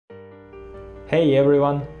Hey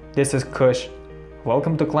everyone, this is Kush.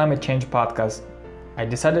 Welcome to Climate Change Podcast. I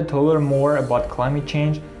decided to learn more about climate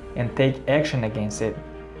change and take action against it.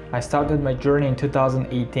 I started my journey in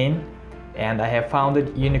 2018 and I have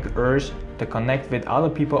founded unique urge to connect with other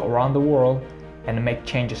people around the world and make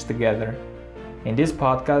changes together. In this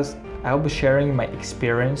podcast, I'll be sharing my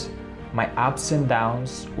experience, my ups and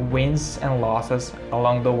downs, wins and losses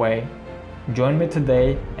along the way. Join me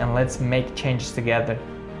today and let's make changes together.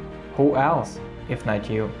 Who else, if not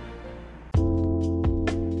you?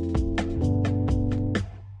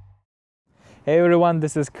 Hey everyone,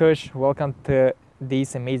 this is Kush. Welcome to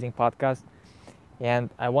this amazing podcast. And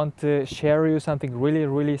I want to share you something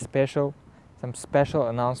really special, some special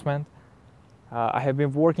announcement. I have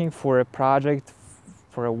been working for a project,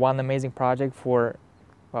 for one amazing project for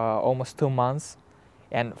almost 2 months.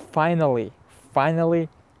 And finally,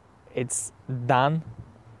 it's done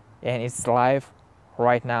and it's live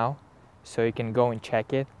right now, so you can go and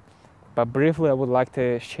check it. But briefly, I would like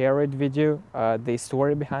to share it with you, the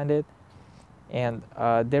story behind it. And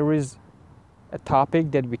there is a topic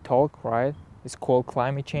that we talk, right? It's called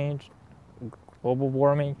climate change, global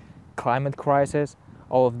warming, climate crisis,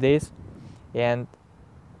 all of this. And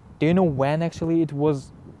do you know when actually it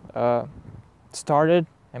was started?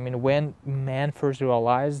 I mean, when man first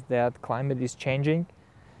realized that climate is changing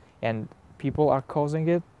and people are causing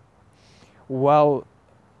it? Well,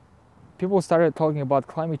 people started talking about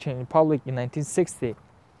climate change in public in 1960.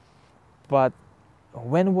 But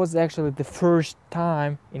when was actually the first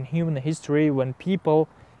time in human history when people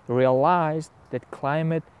realized that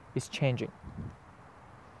climate is changing?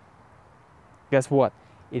 Guess what?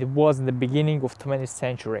 It was in the beginning of 20th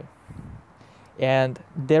century. And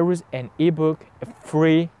there is an ebook, a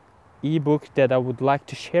free ebook that I would like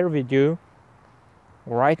to share with you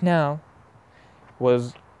right now.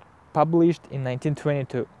 Was published in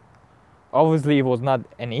 1922. Obviously, it was not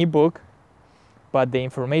an ebook, but the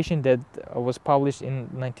information that was published in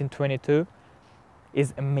 1922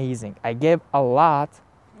 is amazing. I gave a lot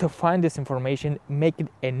to find this information, make it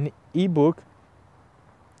an ebook,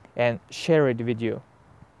 and share it with you,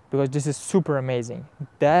 because this is super amazing.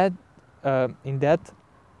 That in that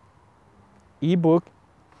ebook,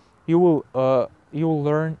 you will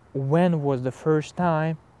learn when was the first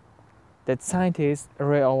time that scientists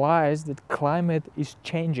realized that climate is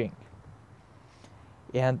changing.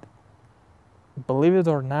 And believe it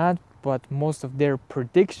or not, but most of their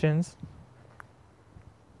predictions,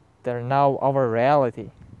 they're now our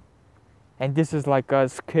reality. And this is like a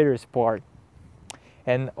scariest part.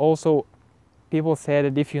 And also, people say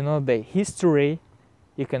that if you know the history,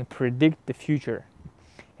 you can predict the future.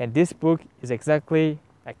 And this book is exactly,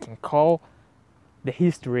 I can call, the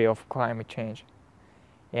history of climate change.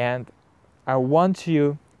 And I want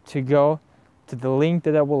you to go to the link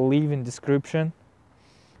that I will leave in the description.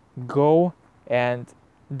 Go and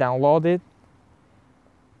download it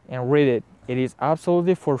and read it. It is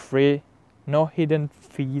absolutely for free, no hidden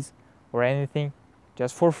fees or anything,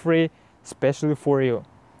 just for free, especially for you.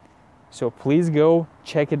 So please go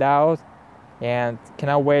check it out, and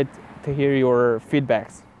cannot wait to hear your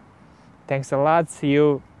feedbacks. Thanks a lot. See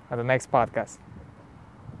you at the next podcast.